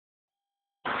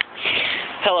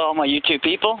Hello all my YouTube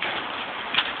people.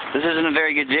 This isn't a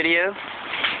very good video,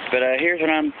 but here's what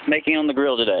I'm making on the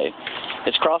grill today.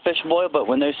 It's crawfish boil, but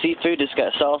with no seafood. It's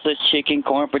got sausage, chicken,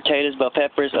 corn, potatoes, bell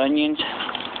peppers, onions.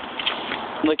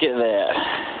 Look at that.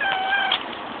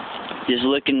 Just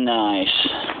looking nice.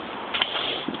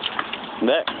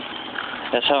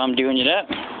 That's how I'm doing it up.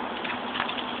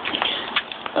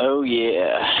 Oh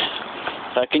yeah.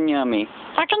 Fucking yummy.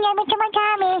 Fucking yummy to my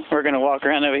tummy. We're gonna walk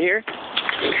around over here.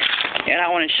 And I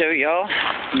want to show y'all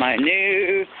my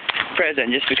new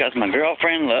present just because my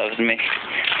girlfriend loves me.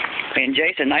 And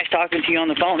Jason, nice talking to you on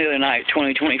the phone the other night,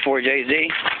 2024 JZ.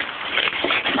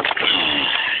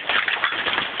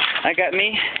 I got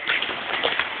me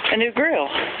a new grill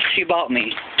she bought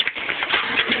me.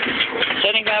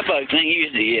 75 bucks, I ain't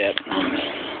used it yet.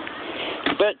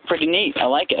 But pretty neat, I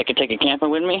like it. I could take it camping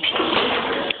with me.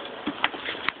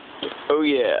 Oh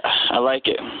yeah, I like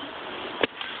it.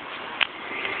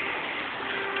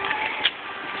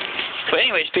 But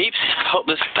anyways, peeps, I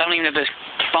don't even know if this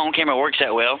phone camera works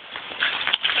that well.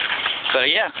 But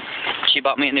yeah, she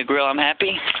bought me a new grill. I'm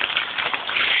happy.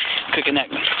 Cooking that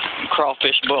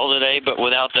crawfish boil today, but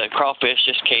without the crawfish,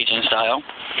 just Cajun style.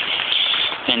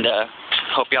 And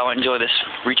hope y'all enjoy this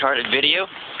retarded video,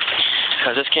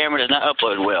 because this camera does not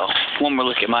upload well. One more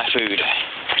look at my food.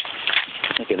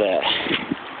 Look at that.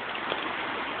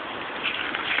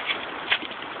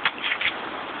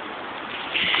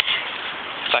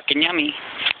 Fucking yummy.